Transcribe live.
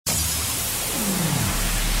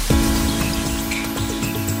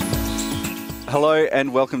Hello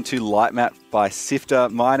and welcome to Lightmap by Sifter.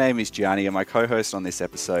 My name is Gianni and my co-host on this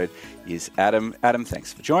episode is Adam. Adam,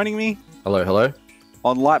 thanks for joining me. Hello, hello.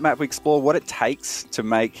 On Lightmap, we explore what it takes to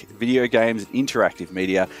make video games interactive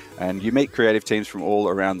media, and you meet creative teams from all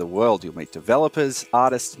around the world. You'll meet developers,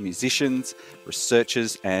 artists, musicians,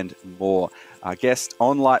 researchers, and more. Our guest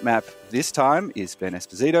on Lightmap this time is Ben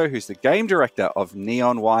Esposito, who's the game director of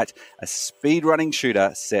Neon White, a speedrunning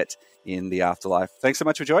shooter set in the afterlife. Thanks so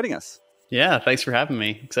much for joining us. Yeah, thanks for having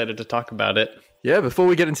me. Excited to talk about it. Yeah, before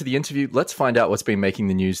we get into the interview, let's find out what's been making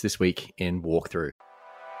the news this week in Walkthrough.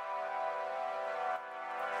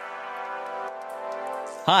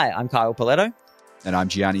 Hi, I'm Kyle Paletto. And I'm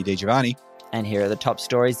Gianni Di Giovanni. And here are the top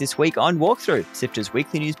stories this week on Walkthrough, Sifter's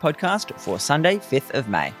weekly news podcast for Sunday, 5th of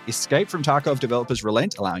May. Escape from Tarkov developers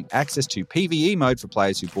relent, allowing access to PvE mode for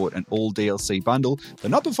players who bought an all DLC bundle, but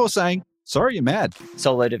not before saying, sorry, you're mad.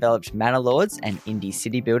 Solo-developed Manor Lords and indie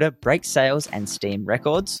city builder breaks sales and Steam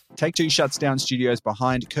records. Take-Two shuts down studios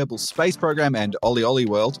behind Kerbal Space Program and Oli Oli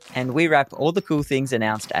World. And we wrap all the cool things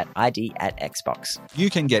announced at ID at Xbox. You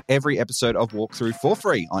can get every episode of Walkthrough for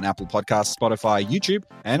free on Apple Podcasts, Spotify, YouTube,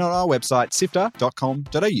 and on our website,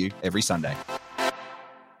 sifter.com.au every Sunday.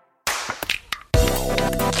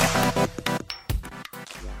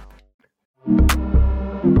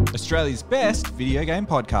 Australia's best video game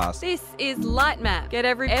podcast. This is Lightmap. Get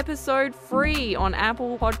every episode free on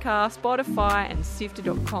Apple Podcasts, Spotify, and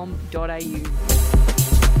sifter.com.au.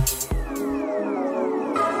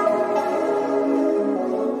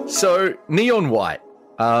 So, Neon White.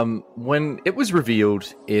 When it was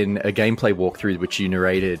revealed in a gameplay walkthrough which you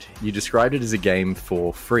narrated, you described it as a game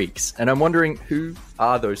for freaks. And I'm wondering, who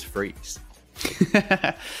are those freaks?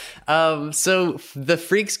 So the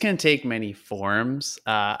freaks can take many forms.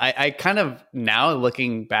 I kind of, now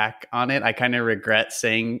looking back on it, I kind of regret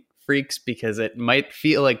saying freaks because it might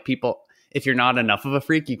feel like people, if you're not enough of a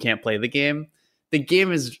freak, you can't play the game. The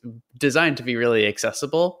game is designed to be really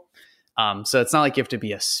accessible. So it's not like you have to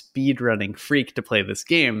be a speedrunning freak to play this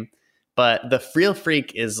game, but the real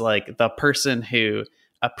freak is like the person who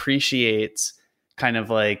appreciates kind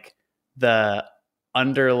of like the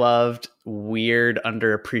underloved, weird,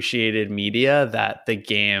 underappreciated media that the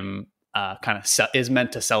game kind of is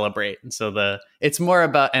meant to celebrate. And so it's more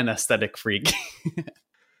about an aesthetic freak.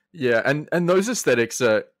 Yeah, and those aesthetics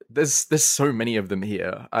are, there's so many of them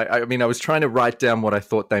here. I mean, I was trying to write down what I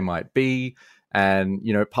thought they might be. And,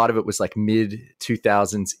 you know, part of it was like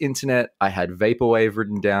mid-2000s internet. I had vaporwave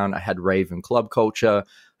written down. I had rave and club culture.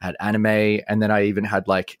 I had anime. And then I even had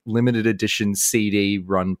like limited edition CD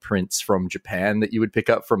run prints from Japan that you would pick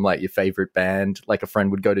up from like your favorite band. Like a friend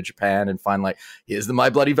would go to Japan and find like, here's the My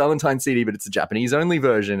Bloody Valentine CD, but it's a Japanese only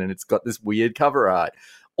version. And it's got this weird cover art.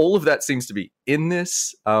 All of that seems to be in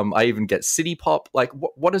this. I even get city pop. Like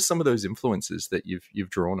what are some of those influences that you've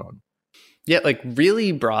drawn on? Yeah, like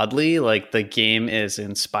really broadly, like the game is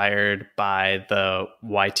inspired by the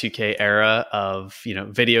Y2K era of, you know,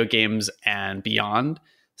 video games and beyond.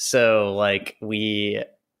 So like we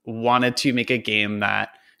wanted to make a game that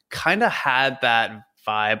kind of had that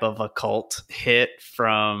vibe of a cult hit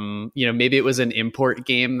from, you know, maybe it was an import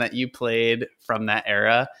game that you played from that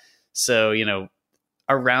era. So, you know,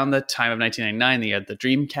 around the time of 1999, you had the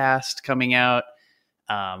Dreamcast coming out.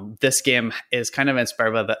 This game is kind of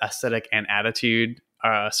inspired by the aesthetic and attitude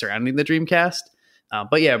surrounding the Dreamcast.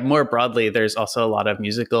 But yeah, more broadly, there's also a lot of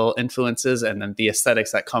musical influences, and then the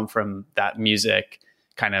aesthetics that come from that music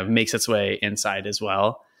kind of makes its way inside as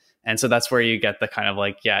well. And so that's where you get the kind of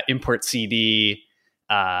like, yeah, import CD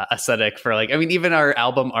aesthetic for like, I mean, even our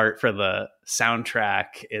album art for the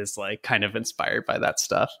soundtrack is like kind of inspired by that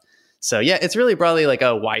stuff. So yeah, it's really broadly like a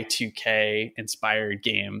Y2K inspired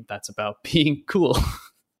game that's about being cool.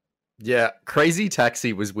 Yeah, Crazy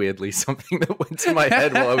Taxi was weirdly something that went to my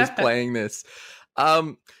head while I was playing this.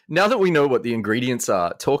 Now that we know what the ingredients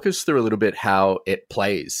are, talk us through a little bit how it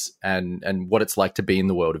plays and what it's like to be in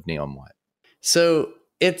the world of Neon White. So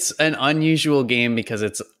it's an unusual game because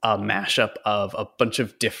it's a mashup of a bunch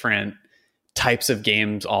of different types of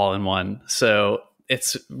games all in one. So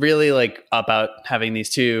it's really like about having these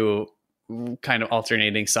two kind of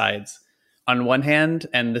alternating sides. On one hand,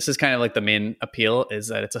 and this is kind of like the main appeal, is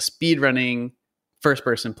that it's a speedrunning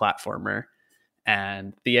first-person platformer.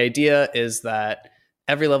 And the idea is that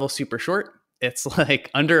every level's super short. It's like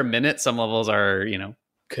under a minute. Some levels are, you know,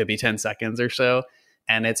 could be 10 seconds or so.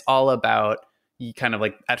 And it's all about you kind of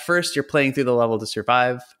like, at first you're playing through the level to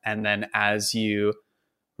survive. And then as you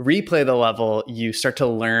replay the level, you start to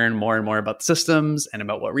learn more and more about the systems and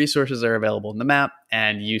about what resources are available in the map.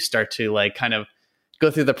 And you start to like kind of go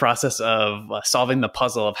through the process of solving the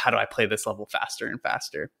puzzle of how do I play this level faster and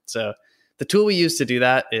faster. So the tool we use to do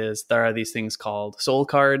that is there are these things called soul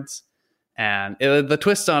cards. And the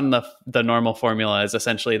twist on the normal formula is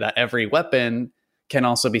essentially that every weapon can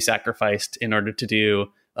also be sacrificed in order to do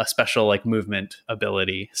a special like movement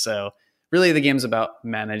ability. So really the game's about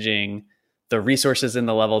managing the resources in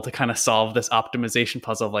the level to kind of solve this optimization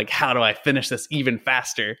puzzle of like, how do I finish this even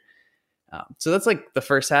faster? So that's like the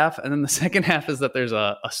first half. And then the second half is that there's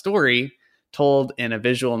a story told in a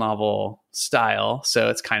visual novel style. So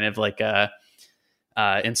it's kind of like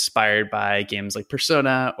inspired by games like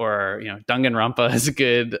Persona, or Danganronpa is a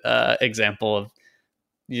good example of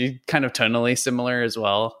kind of tonally similar as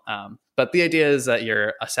well. But the idea is that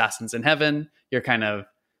you're assassins in heaven. You're kind of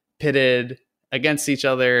pitted against each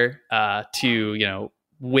other to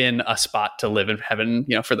win a spot to live in heaven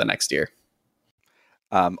for the next year.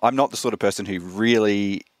 I'm not the sort of person who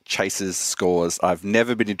really chases scores. I've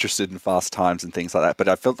never been interested in fast times and things like that, but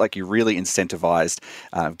I felt like you really incentivized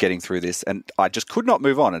getting through this, and I just could not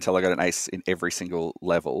move on until I got an ace in every single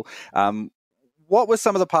level. What were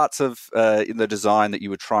some of the parts of in the design that you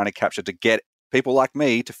were trying to capture to get people like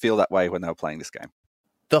me to feel that way when they were playing this game?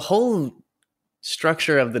 The whole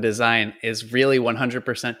structure of the design is really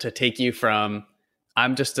 100% to take you from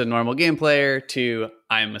I'm just a normal game player to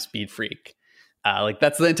I'm a speed freak.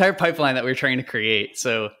 That's the entire pipeline that we're trying to create.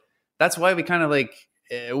 So that's why we kind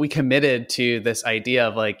of we committed to this idea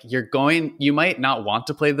of you might not want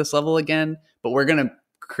to play this level again, but we're going to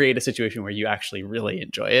create a situation where you actually really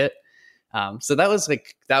enjoy it. So that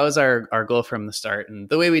was our goal from the start. And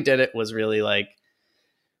the way we did it was really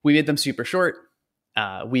we made them super short.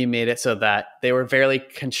 We made it so that they were very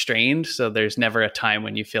constrained. So there's never a time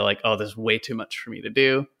when you feel like, oh, there's way too much for me to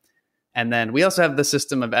do. And then we also have the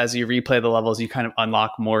system of, as you replay the levels, you kind of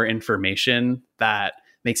unlock more information that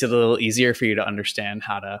makes it a little easier for you to understand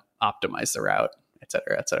how to optimize the route, et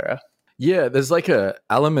cetera, et cetera. Yeah, there's a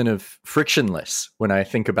element of frictionless when I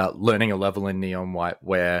think about learning a level in Neon White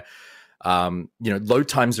where load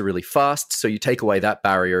times are really fast. So you take away that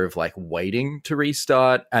barrier of waiting to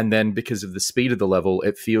restart. And then because of the speed of the level,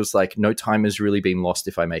 it feels like no time has really been lost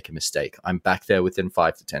if I make a mistake. I'm back there within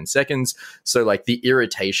 5 to 10 seconds. So the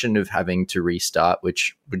irritation of having to restart,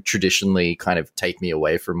 which would traditionally kind of take me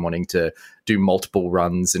away from wanting to do multiple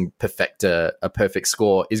runs and perfect a perfect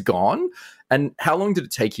score, is gone. And how long did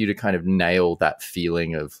it take you to kind of nail that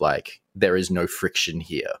feeling of there is no friction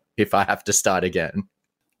here if I have to start again?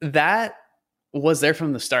 That was there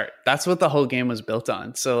from the start. That's what the whole game was built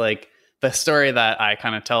on. So the story that I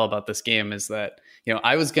kind of tell about this game is that,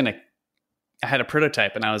 I had a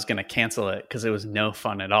prototype and I was going to cancel it because it was no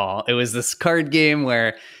fun at all. It was this card game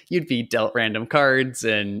where you'd be dealt random cards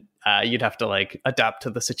and you'd have to adapt to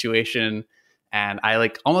the situation. And I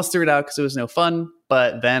almost threw it out because it was no fun.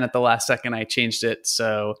 But then at the last second, I changed it.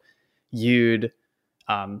 So you'd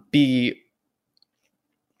be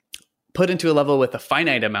put into a level with a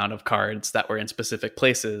finite amount of cards that were in specific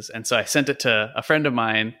places. And so I sent it to a friend of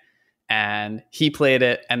mine and he played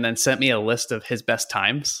it and then sent me a list of his best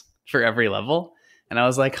times for every level. And I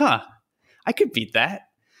was like, I could beat that.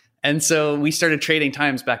 And so we started trading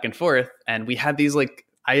times back and forth. And we had these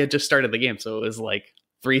I had just started the game. So it was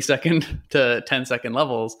 3-second to 10-second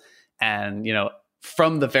levels. And,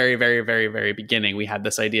 from the very, very, very, very beginning, we had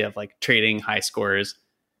this idea of trading high scores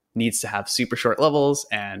needs to have super short levels,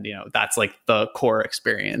 and that's the core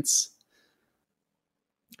experience.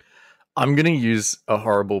 I'm going to use a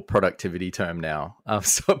horrible productivity term now,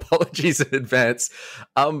 so apologies in advance.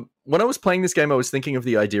 When I was playing this game, I was thinking of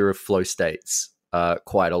the idea of flow states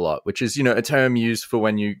quite a lot, which is a term used for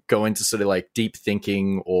when you go into sort of deep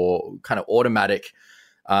thinking or kind of automatic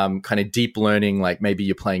kind of deep learning, maybe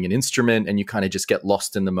you're playing an instrument and you kind of just get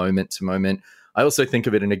lost in the moment to moment. I also think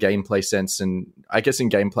of it in a gameplay sense, and I guess in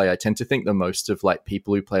gameplay, I tend to think the most of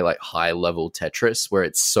people who play high-level Tetris, where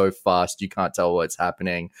it's so fast you can't tell what's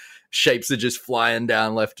happening. Shapes are just flying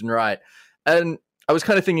down left and right. And I was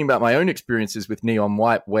kind of thinking about my own experiences with Neon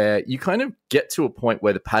White, where you kind of get to a point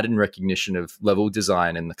where the pattern recognition of level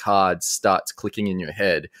design and the cards starts clicking in your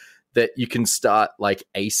head, that you can start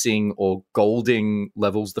acing or golding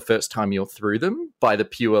levels the first time you're through them by the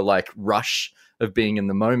pure rush of being in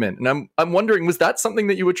the moment. And I'm wondering, was that something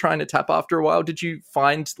that you were trying to tap after a while? Did you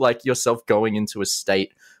find yourself going into a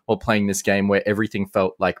state or playing this game where everything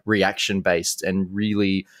felt reaction based and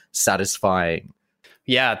really satisfying?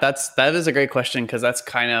 Yeah, that is a great question, because that's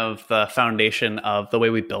kind of the foundation of the way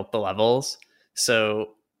we built the levels.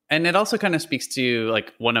 So, and it also kind of speaks to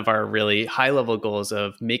one of our really high level goals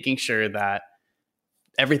of making sure that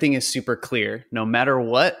everything is super clear, no matter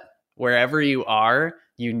what, wherever you are,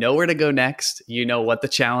 where to go next, what the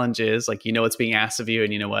challenge is, what's being asked of you,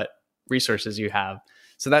 and what resources you have.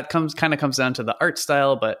 So that comes down to the art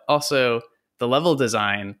style, but also the level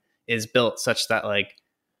design is built such that like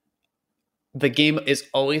the game is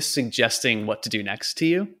always suggesting what to do next to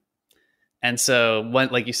you. And so when,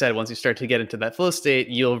 like you said, once you start to get into that flow state,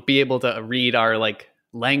 you'll be able to read our like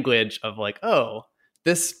language of like, oh,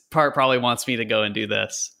 this part probably wants me to go and do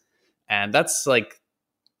this. And that's like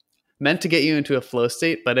meant to get you into a flow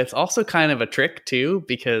state, but it's also kind of a trick too,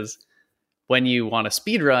 because when you want to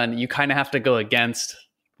speed run, you kind of have to go against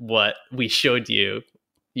what we showed you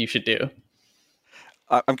should do.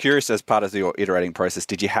 I'm curious, as part of your iterating process,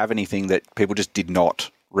 did you have anything that people just did not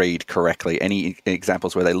read correctly? Any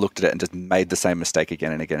examples where they looked at it and just made the same mistake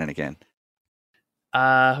again and again and again?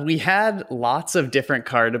 We had lots of different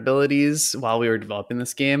card abilities while we were developing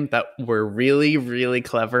this game that were really, really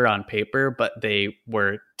clever on paper, but they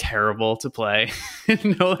were terrible to play.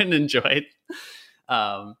 No one enjoyed.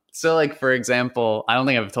 So like, for example, I don't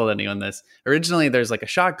think I've told anyone this. Originally, there's like a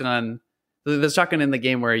shotgun. There's a shotgun in the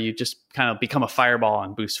game where you just kind of become a fireball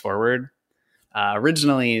and boost forward.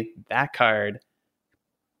 Originally, that card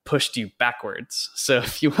pushed you backwards. So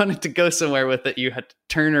if you wanted to go somewhere with it, you had to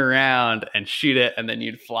turn around and shoot it, and then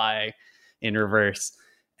you'd fly in reverse.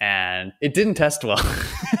 And it didn't test well.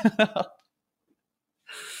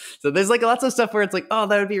 So there's like lots of stuff where it's like, oh,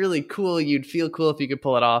 that would be really cool. You'd feel cool if you could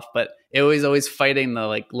pull it off. But it was always fighting the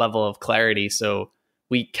like level of clarity. So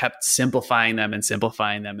we kept simplifying them and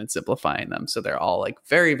simplifying them and simplifying them. So they're all like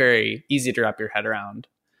very, very easy to wrap your head around.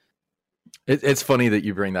 It's funny that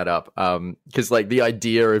you bring that up, because like the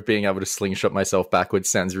idea of being able to slingshot myself backwards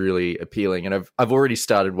sounds really appealing, and I've already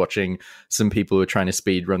started watching some people who are trying to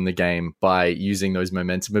speed run the game by using those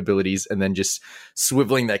momentum abilities and then just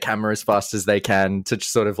swiveling their camera as fast as they can to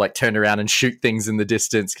sort of like turn around and shoot things in the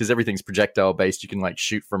distance, because everything's projectile based. You can like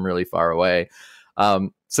shoot from really far away.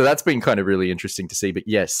 So that's been kind of really interesting to see. But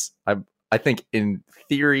yes, I think in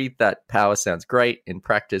theory that power sounds great. In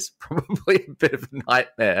practice, probably a bit of a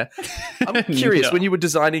nightmare. I'm curious, when you were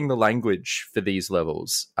designing the language for these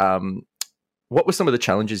levels, what were some of the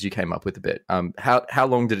challenges you came up with a bit? How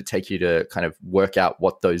long did it take you to kind of work out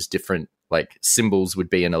what those different like symbols would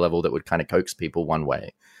be in a level that would kind of coax people one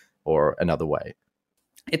way or another way?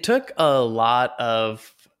 It took a lot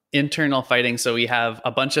of internal fighting. So we have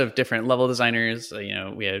a bunch of different level designers.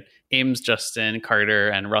 We had Ames, Justin, Carter,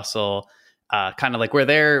 and Russell. Kind of like we're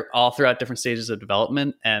there all throughout different stages of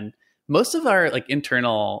development, and most of our like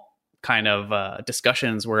internal kind of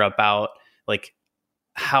discussions were about like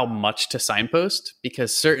how much to signpost,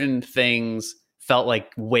 because certain things felt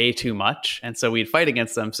like way too much, and so we'd fight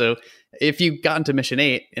against them. So if you got into mission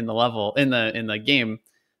 8 in the level in the game,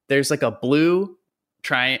 there's like a blue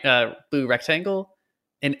rectangle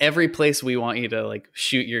in every place we want you to like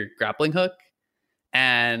shoot your grappling hook,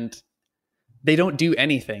 and they don't do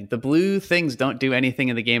anything. The blue things don't do anything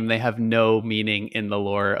in the game. They have no meaning in the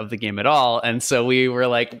lore of the game at all. And so we were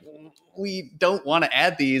like, we don't want to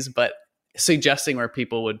add these, but suggesting where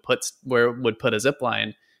people would put a zip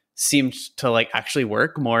line seemed to like actually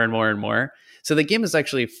work more and more and more. So the game is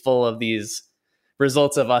actually full of these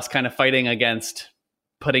results of us kind of fighting against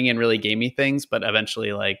putting in really gamey things, but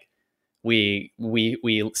eventually like we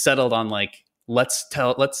settled on like, let's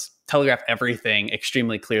telegraph everything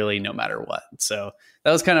extremely clearly no matter what. So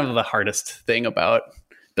that was kind of the hardest thing about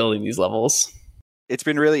building these levels. It's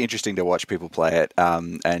been really interesting to watch people play it,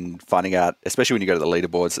 and finding out, especially when you go to the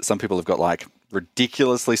leaderboards, that some people have got like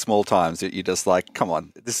ridiculously small times that you're just like, come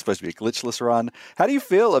on, this is supposed to be a glitchless run. How do you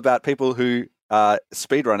feel about people who are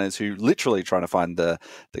speedrunners who literally trying to find the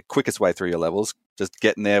quickest way through your levels, just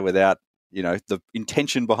getting there without, the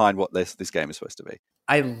intention behind what this game is supposed to be?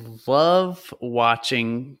 I love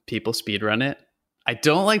watching people speedrun it. I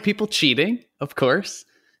don't like people cheating, of course.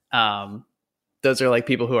 Those are like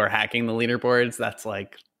people who are hacking the leaderboards. That's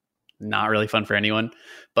like not really fun for anyone.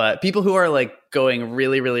 But people who are like going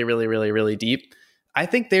really, really, really, really, really deep, I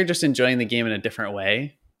think they're just enjoying the game in a different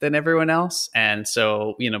way than everyone else. And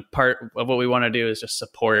so, part of what we want to do is just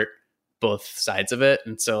support both sides of it.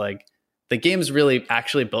 And so like the game's really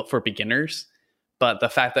actually built for beginners. But the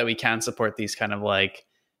fact that we can support these kind of like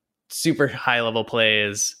super high level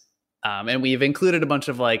plays, and we've included a bunch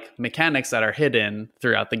of like mechanics that are hidden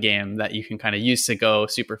throughout the game that you can kind of use to go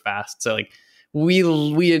super fast. So like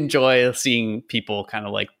we enjoy seeing people kind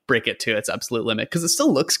of like break it to its absolute limit, because it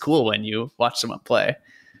still looks cool when you watch someone play.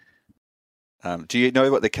 Do you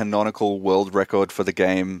know what the canonical world record for the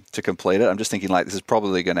game to complete it? I'm just thinking like this is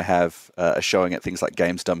probably going to have a showing at things like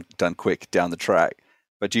Games Done Quick down the track.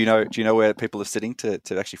 But do you know where people are sitting to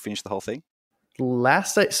actually finish the whole thing?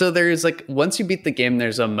 So there's like, once you beat the game,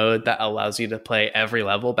 there's a mode that allows you to play every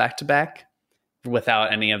level back to back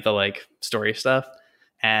without any of the like story stuff.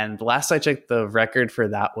 And last I checked, the record for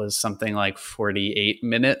that was something like 48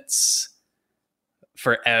 minutes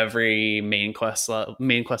for every main quest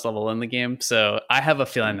level in the game. So I have a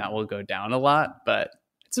feeling that will go down a lot, but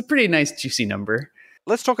it's a pretty nice juicy number.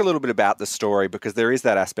 Let's talk a little bit about the story, because there is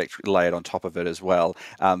that aspect layered on top of it as well.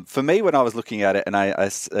 For me, when I was looking at it, and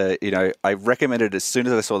I recommended it as soon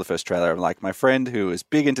as I saw the first trailer. I'm like, my friend who is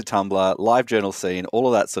big into Tumblr, live journal scene, all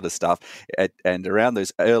of that sort of stuff, and around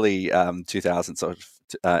those early 2000s sort of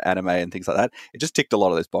anime and things like that, it just ticked a lot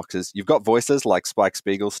of those boxes. You've got voices like Spike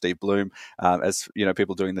Spiegel, Steve Bloom, as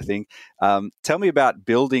people doing the thing. Tell me about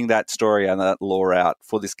building that story and that lore out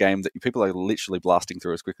for this game that people are literally blasting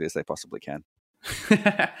through as quickly as they possibly can.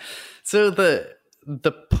 So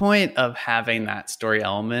the point of having that story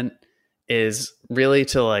element is really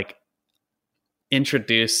to like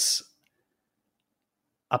introduce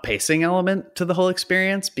a pacing element to the whole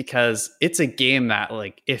experience, because it's a game that,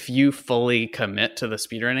 like, if you fully commit to the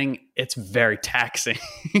speedrunning, it's very taxing.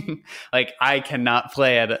 Like, I cannot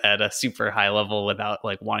play at a super high level without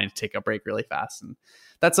like wanting to take a break really fast. And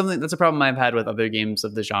that's a problem I've had with other games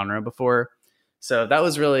of the genre before. So that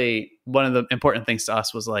was really one of the important things to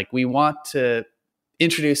us, was like, we want to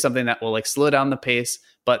introduce something that will like slow down the pace,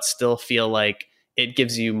 but still feel like it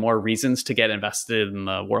gives you more reasons to get invested in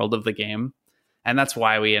the world of the game. And that's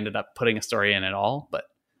why we ended up putting a story in at all. But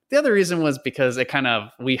the other reason was because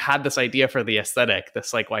we had this idea for the aesthetic,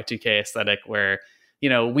 this like Y2K aesthetic, where,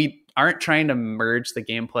 we aren't trying to merge the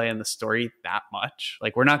gameplay and the story that much.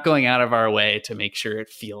 Like, we're not going out of our way to make sure it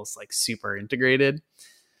feels like super integrated.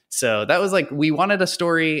 So that was like, we wanted a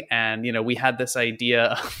story, and, we had this idea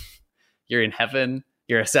of you're in heaven,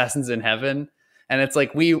 your assassin's in heaven. And it's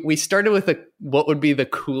like, we started with what would be the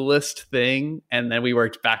coolest thing, and then we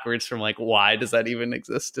worked backwards from like, why does that even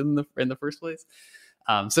exist in the first place?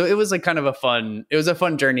 So it was like a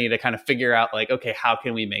fun journey to kind of figure out like, okay, how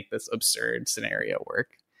can we make this absurd scenario work?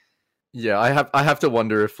 Yeah, I have to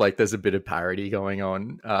wonder if like there's a bit of parody going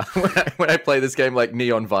on when I play this game. Like,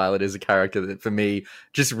 Neon Violet is a character that for me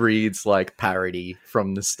just reads like parody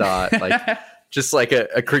from the start, like just like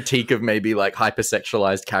a critique of maybe like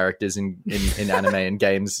hypersexualized characters in anime and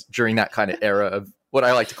games during that kind of era of what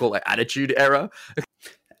I like to call like attitude era.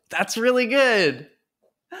 That's really good.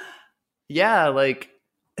 Yeah, like,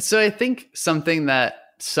 so I think something that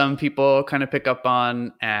some people kind of pick up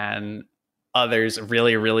on and others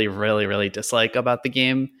really, really, really, really dislike about the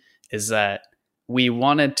game is that we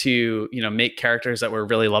wanted to, make characters that were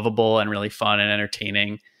really lovable and really fun and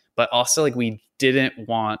entertaining, but also like we didn't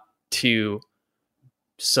want to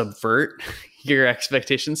subvert your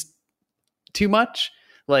expectations too much.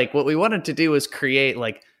 Like, what we wanted to do was create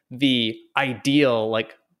like the ideal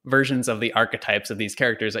like versions of the archetypes of these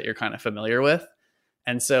characters that you're kind of familiar with.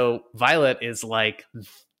 And so Violet is like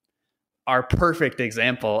our perfect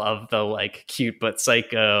example of the like cute but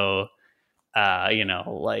psycho,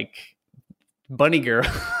 like bunny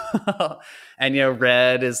girl. And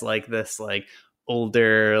Red is like this like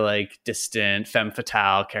older, like distant femme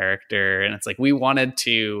fatale character. And it's like, we wanted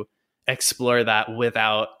to explore that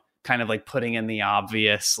without kind of like putting in the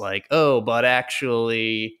obvious, like, oh, but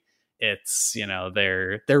actually it's,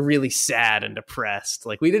 they're really sad and depressed.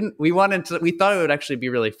 Like, we thought it would actually be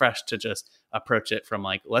really fresh to just approach it from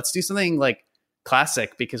like, let's do something like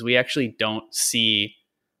classic, because we actually don't see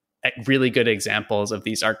really good examples of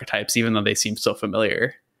these archetypes, even though they seem so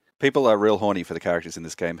familiar. People are real horny for the characters in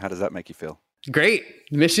this game. How does that make you feel? Great.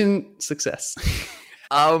 Mission success.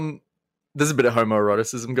 There's a bit of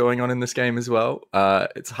homoeroticism going on in this game as well.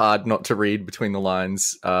 It's hard not to read between the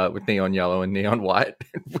lines with neon yellow and neon white.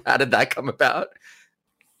 How did that come about?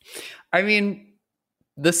 I mean,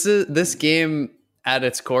 this game at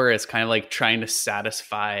its core is kind of like trying to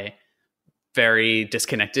satisfy very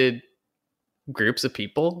disconnected groups of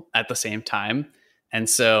people at the same time. And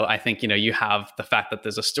so I think, you have the fact that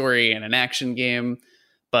there's a story and an action game,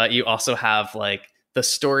 but you also have like the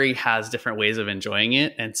story has different ways of enjoying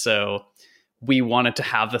it. And so we wanted to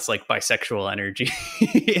have this like bisexual energy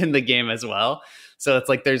in the game as well. So it's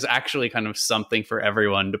like, there's actually kind of something for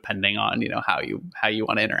everyone, depending on, how you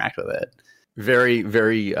want to interact with it. Very,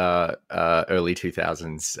 very early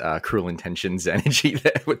 2000s Cruel Intentions energy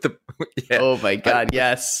there with the yeah. Oh my God,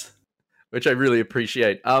 yes. Which I really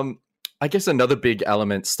appreciate. I guess another big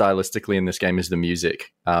element stylistically in this game is the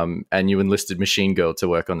music. And you enlisted Machine Girl to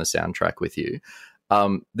work on the soundtrack with you.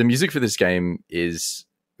 The music for this game is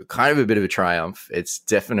kind of a bit of a triumph. It's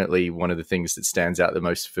definitely one of the things that stands out the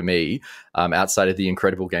most for me, outside of the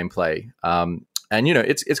incredible gameplay. And,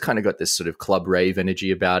 it's kind of got this sort of club rave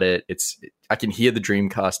energy about it. I can hear the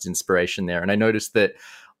Dreamcast inspiration there. And I noticed that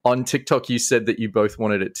on TikTok, you said that you both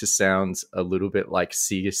wanted it to sound a little bit like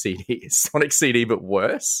Sega CD, Sonic CD, but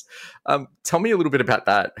worse. Tell me a little bit about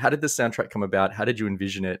that. How did the soundtrack come about? How did you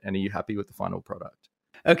envision it? And are you happy with the final product?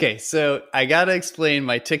 Okay, so I gotta explain.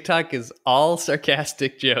 My TikTok is all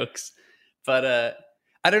sarcastic jokes, but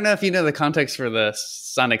I don't know if you know the context for the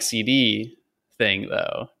Sonic CD thing,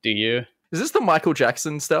 though. Do you? Is this the Michael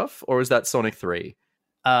Jackson stuff, or is that Sonic 3?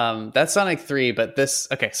 That's Sonic 3, but this...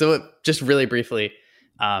 Okay, so just really briefly,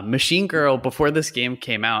 Machine Girl, before this game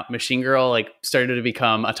came out, Machine Girl like started to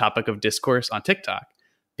become a topic of discourse on TikTok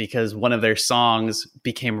because one of their songs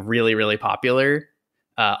became really, really popular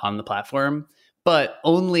on the platform, but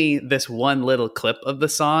only this one little clip of the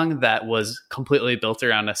song that was completely built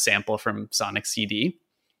around a sample from Sonic CD.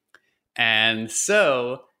 And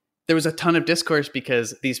so there was a ton of discourse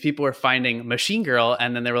because these people were finding Machine Girl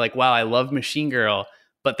and then they were like, wow, I love Machine Girl.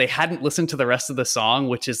 But they hadn't listened to the rest of the song,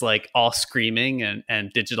 which is like all screaming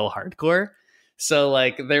and digital hardcore. So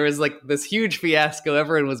like there was like this huge fiasco.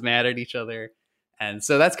 Everyone was mad at each other. And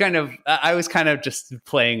so that's kind of, I was kind of just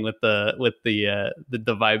playing with the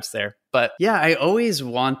vibes there. But yeah, I always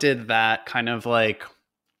wanted that kind of like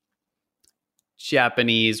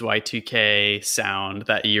Japanese Y2K sound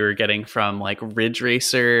that you were getting from like Ridge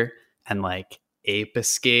Racer and like Ape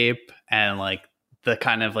Escape and like the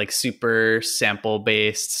kind of like super sample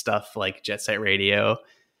based stuff like Jet Set Radio.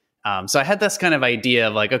 So I had this kind of idea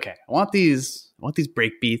of like, okay, I want these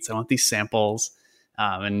break beats. I want these samples.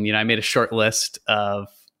 And, you know, I made a short list of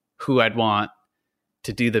who I'd want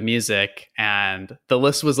to do the music. And the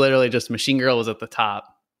list was literally just Machine Girl was at the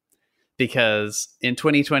top because in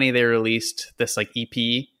 2020, they released this like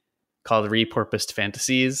EP called Repurposed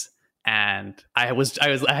Fantasies. And I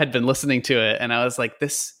had been listening to it and I was like,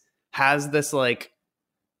 this has this like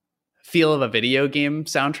feel of a video game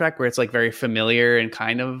soundtrack where it's like very familiar and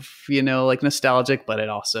kind of, you know, like nostalgic, but it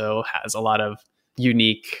also has a lot of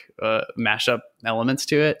unique mashup elements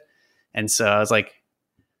to it. And so I was like,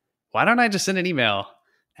 why don't I just send an email?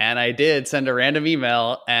 And I did send a random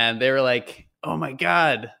email and they were like, oh my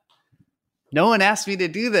God, no one asked me to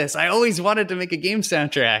do this. I always wanted to make a game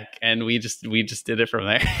soundtrack. And we just did it from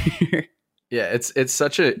there. Yeah, it's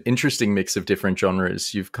such an interesting mix of different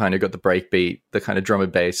genres. You've kind of got the breakbeat, the kind of drum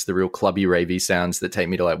and bass, the real clubby, ravey sounds that take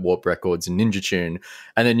me to like Warp Records and Ninja Tune.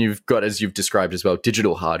 And then you've got, as you've described as well,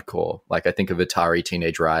 digital hardcore. Like I think of Atari,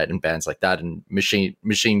 Teenage Riot and bands like that and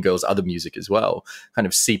Machine Girl's other music as well, kind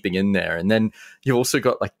of seeping in there. And then you've also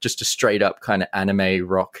got like just a straight up kind of anime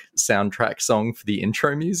rock soundtrack song for the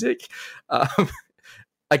intro music.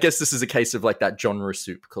 I guess this is a case of like that genre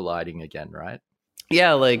soup colliding again, right?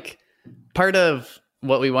 Yeah, like part of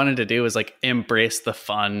what we wanted to do was like embrace the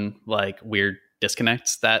fun, like weird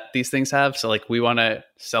disconnects that these things have. So like we want to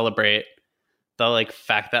celebrate the like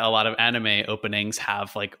fact that a lot of anime openings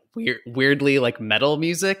have like weirdly like metal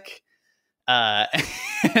music.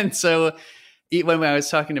 And so when I was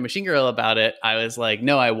talking to Machine Girl about it, I was like,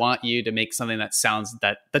 no, I want you to make something that sounds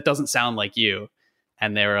that doesn't sound like you.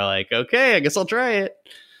 And they were like, okay, I guess I'll try it.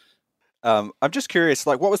 I'm just curious,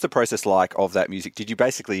 like, what was the process like of that music? Did you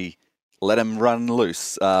basically let them run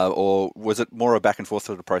loose, or was it more a back and forth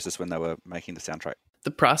sort of process when they were making the soundtrack?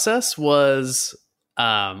 The process was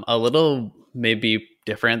a little maybe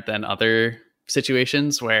different than other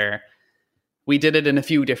situations where we did it in a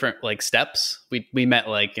few different like steps. We met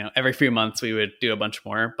like, you know, every few months we would do a bunch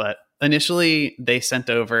more, but initially they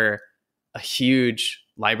sent over a huge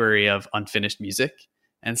library of unfinished music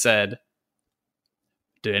and said,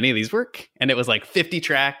 did any of these work? And it was like 50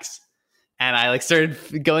 tracks. And I like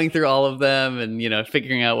started going through all of them and, you know,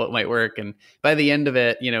 figuring out what might work. And by the end of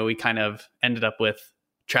it, you know, we kind of ended up with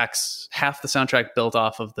tracks, half the soundtrack built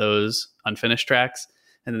off of those unfinished tracks.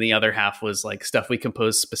 And then the other half was like stuff we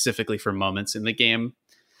composed specifically for moments in the game.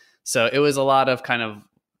 So it was a lot of kind of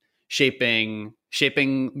shaping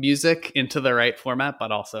music into the right format,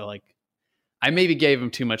 but also like I maybe gave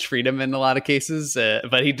him too much freedom in a lot of cases,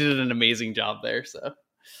 but he did an amazing job there. So.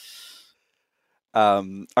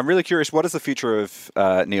 I'm really curious, what does the future of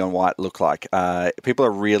Neon White look like? People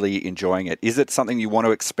are really enjoying it. Is it something you want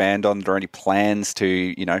to expand on? Are there any plans to,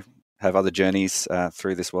 you know, have other journeys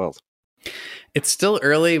through this world? It's still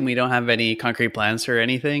early and we don't have any concrete plans for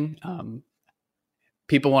anything.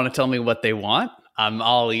 People want to tell me what they want. I'm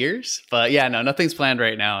all ears, but yeah, no, nothing's planned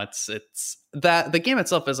right now. It's that the game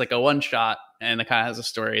itself is like a one shot and it kind of has a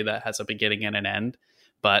story that has a beginning and an end.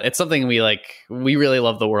 But it's something we really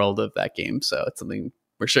love the world of that game. So it's something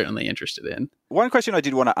we're certainly interested in. One question I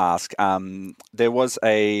did want to ask, there was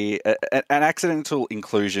an accidental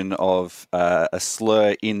inclusion of a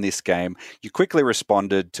slur in this game. You quickly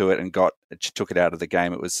responded to it and took it out of the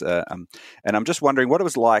game. It was, and I'm just wondering what it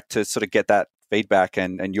was like to sort of get that feedback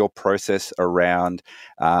and your process around,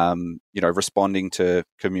 responding to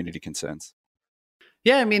community concerns.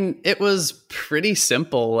 Yeah, I mean, it was pretty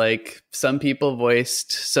simple. Like, some people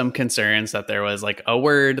voiced some concerns that there was like a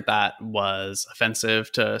word that was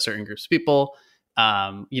offensive to certain groups of people.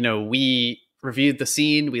 We reviewed the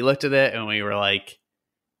scene, we looked at it, and we were like,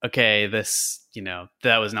 okay, this,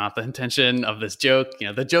 that was not the intention of this joke.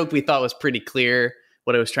 The joke we thought was pretty clear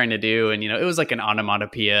what it was trying to do. And, it was like an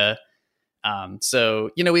onomatopoeia.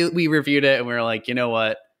 We reviewed it and we were like, you know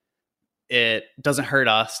what? It doesn't hurt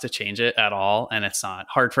us to change it at all. And it's not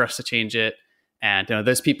hard for us to change it. And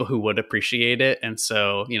there's people who would appreciate it. And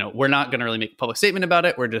so, we're not going to really make a public statement about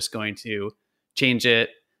it. We're just going to change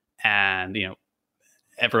it. And,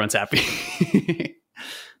 everyone's happy.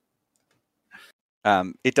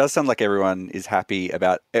 It does sound like everyone is happy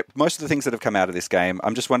about most of the things that have come out of this game.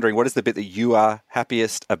 I'm just wondering, what is the bit that you are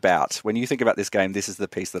happiest about? When you think about this game, this is the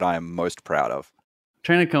piece that I am most proud of. I'm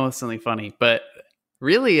trying to come up with something funny, but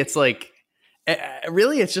really it's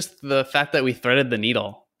just the fact that we threaded the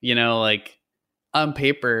needle. On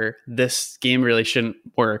paper, this game really shouldn't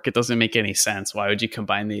work. It doesn't make any sense. Why would you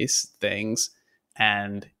combine these things?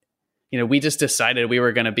 And we just decided we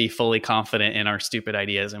were going to be fully confident in our stupid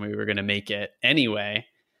ideas and we were going to make it anyway.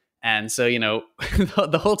 And so,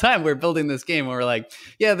 the whole time we're building this game, we're like,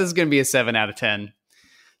 yeah, this is going to be a 7 out of 10.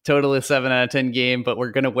 Totally 7 out of 10 game, but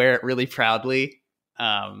we're going to wear it really proudly.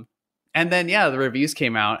 And then, the reviews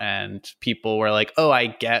came out and people were like, oh, I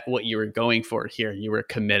get what you were going for here. You were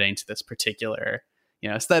committing to this particular,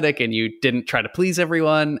 aesthetic and you didn't try to please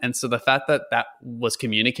everyone. And so the fact that that was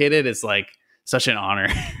communicated is like such an honor.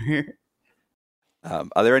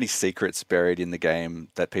 Are there any secrets buried in the game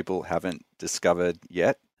that people haven't discovered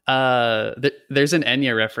yet? There's an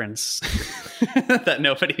Enya reference that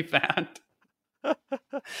nobody found.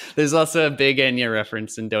 There's also a big Enya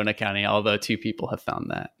reference in Dona County, although 2 people have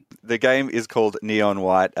found that. The game is called Neon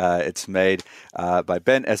White. It's made by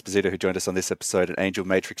Ben Esposito, who joined us on this episode at Angel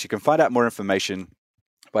Matrix. You can find out more information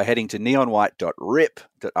by heading to neonwhite.rip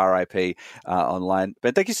online.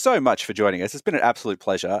 Ben, thank you so much for joining us. It's been an absolute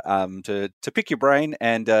pleasure to pick your brain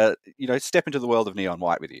and step into the world of Neon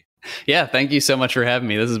White with you. Yeah, thank you so much for having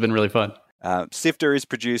me. This has been really fun. Sifter is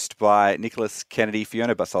produced by Nicholas Kennedy,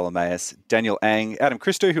 Fiona Bartholomaeus, Daniel Ang, Adam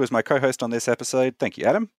Christou, who was my co-host on this episode. Thank you,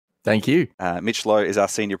 Adam. Thank you. Mitch Lowe is our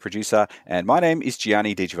senior producer, and my name is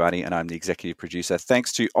Gianni DiGiovanni, and I'm the executive producer.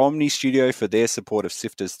 Thanks to Omni Studio for their support of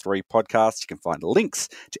Sifter's 3 podcasts. You can find links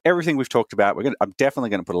to everything we've talked about. I'm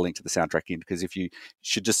definitely going to put a link to the soundtrack in, because if you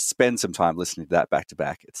should just spend some time listening to that back to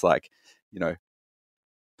back, it's like,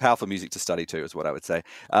 powerful music to study too, is what I would say.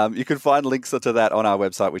 You can find links to that on our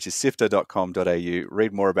website, which is sifter.com.au.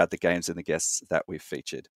 Read more about the games and the guests that we've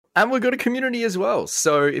featured. And we've got a community as well.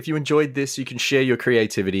 So if you enjoyed this, you can share your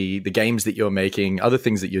creativity, the games that you're making, other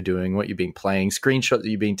things that you're doing, what you've been playing, screenshots that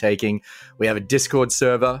you've been taking. We have a Discord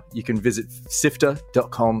server. You can visit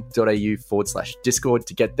sifter.com.au/Discord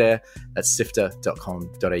to get there. That's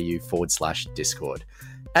sifter.com.au/Discord.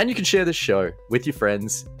 And you can share this show with your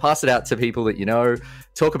friends, pass it out to people that you know,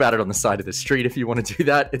 talk about it on the side of the street if you want to do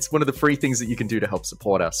that. It's one of the free things that you can do to help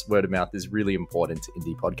support us. Word of mouth is really important to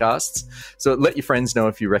indie podcasts. So let your friends know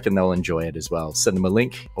if you reckon they'll enjoy it as well. Send them a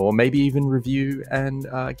link or maybe even review and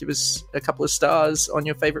give us a couple of stars on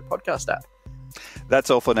your favorite podcast app. That's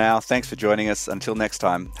all for now. Thanks for joining us. Until next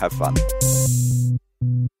time, have fun.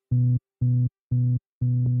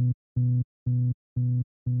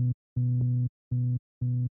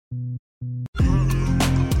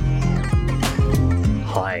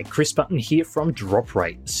 Hi, Chris Button here from Drop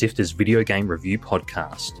Rate, Sifter's video game review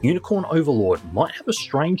podcast. Unicorn Overlord might have a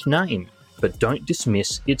strange name, but don't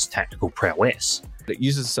dismiss its tactical prowess. It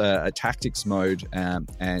uses a tactics mode,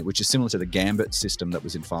 which is similar to the Gambit system that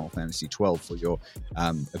was in Final Fantasy XII for your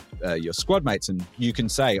squad mates. And you can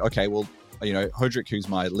say, okay, well, Hodrick, who's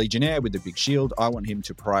my legionnaire with the big shield, I want him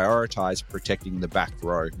to prioritize protecting the back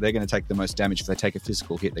row. They're going to take the most damage. If they take a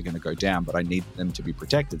physical hit, they're going to go down, but I need them to be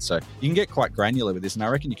protected. So you can get quite granular with this, and I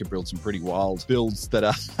reckon you can build some pretty wild builds that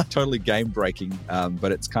are totally game-breaking,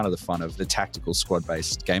 but it's kind of the fun of the tactical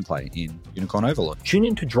squad-based gameplay in Unicorn Overlord. Tune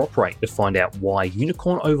in to Drop Rate to find out why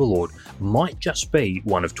Unicorn Overlord might just be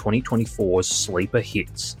one of 2024's sleeper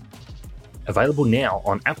hits. Available now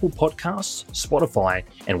on Apple Podcasts, Spotify,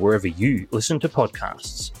 and wherever you listen to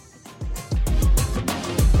podcasts.